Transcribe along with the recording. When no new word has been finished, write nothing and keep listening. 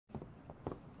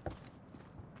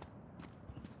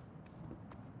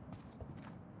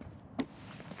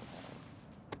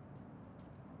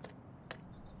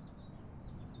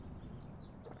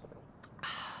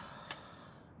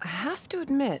to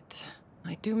admit,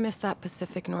 I do miss that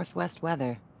Pacific Northwest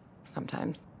weather.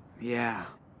 Sometimes. Yeah,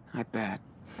 I bet.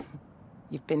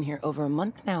 You've been here over a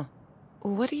month now.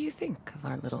 What do you think of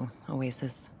our little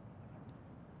oasis?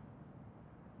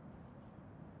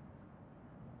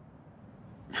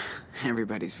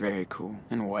 Everybody's very cool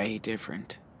and way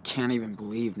different. Can't even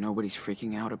believe nobody's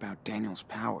freaking out about Daniel's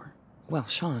power. Well,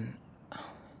 Sean,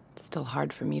 it's still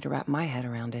hard for me to wrap my head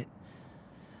around it.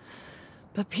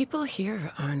 But people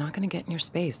here are not going to get in your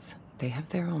space. They have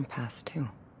their own past, too.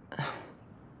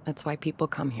 That's why people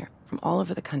come here, from all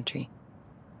over the country.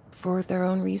 For their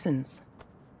own reasons.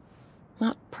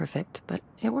 Not perfect, but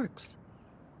it works.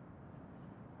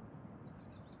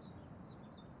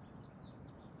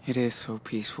 It is so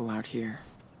peaceful out here.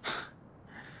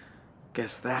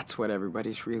 Guess that's what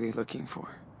everybody's really looking for.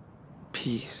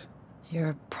 Peace.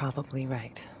 You're probably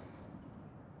right.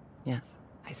 Yes,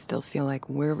 I still feel like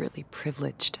we're really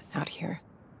privileged out here.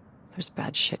 There's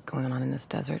bad shit going on in this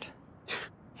desert.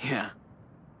 Yeah.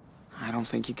 I don't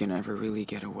think you can ever really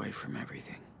get away from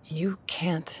everything. You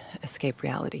can't escape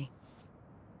reality.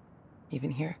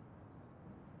 Even here.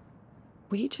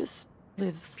 We just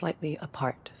live slightly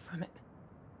apart from it.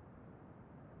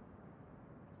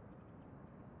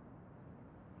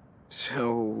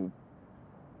 So...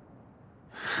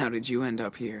 how did you end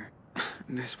up here?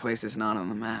 This place is not on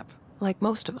the map. Like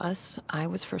most of us, I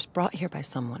was first brought here by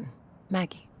someone,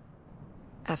 Maggie.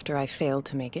 After I failed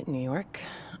to make it in New York,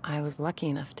 I was lucky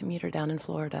enough to meet her down in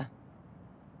Florida.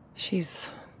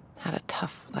 She's had a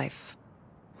tough life.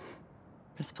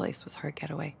 This place was her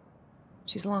getaway.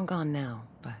 She's long gone now,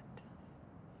 but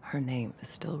her name is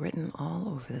still written all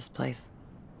over this place.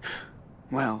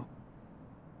 Well,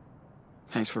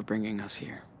 thanks for bringing us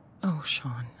here. Oh,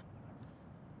 Sean.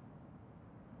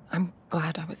 I'm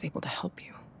glad I was able to help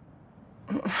you.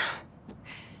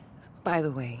 By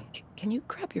the way, can you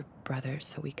grab your brother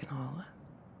so we can all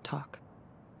talk?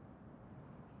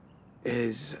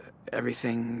 Is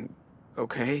everything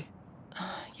okay?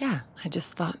 Yeah, I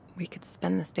just thought we could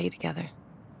spend this day together.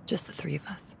 Just the three of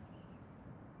us.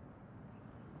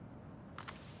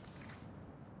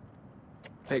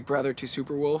 Big brother to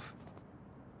Superwolf?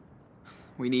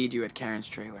 We need you at Karen's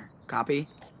trailer. Copy?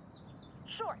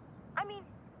 Sure. I mean,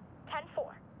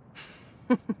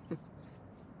 10-4.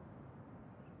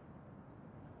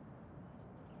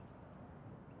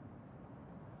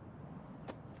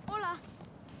 Hola.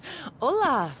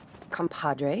 Hola,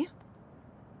 compadre.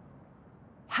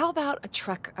 How about a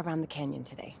trek around the canyon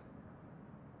today?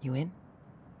 You in?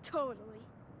 Totally.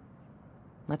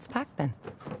 Let's pack then.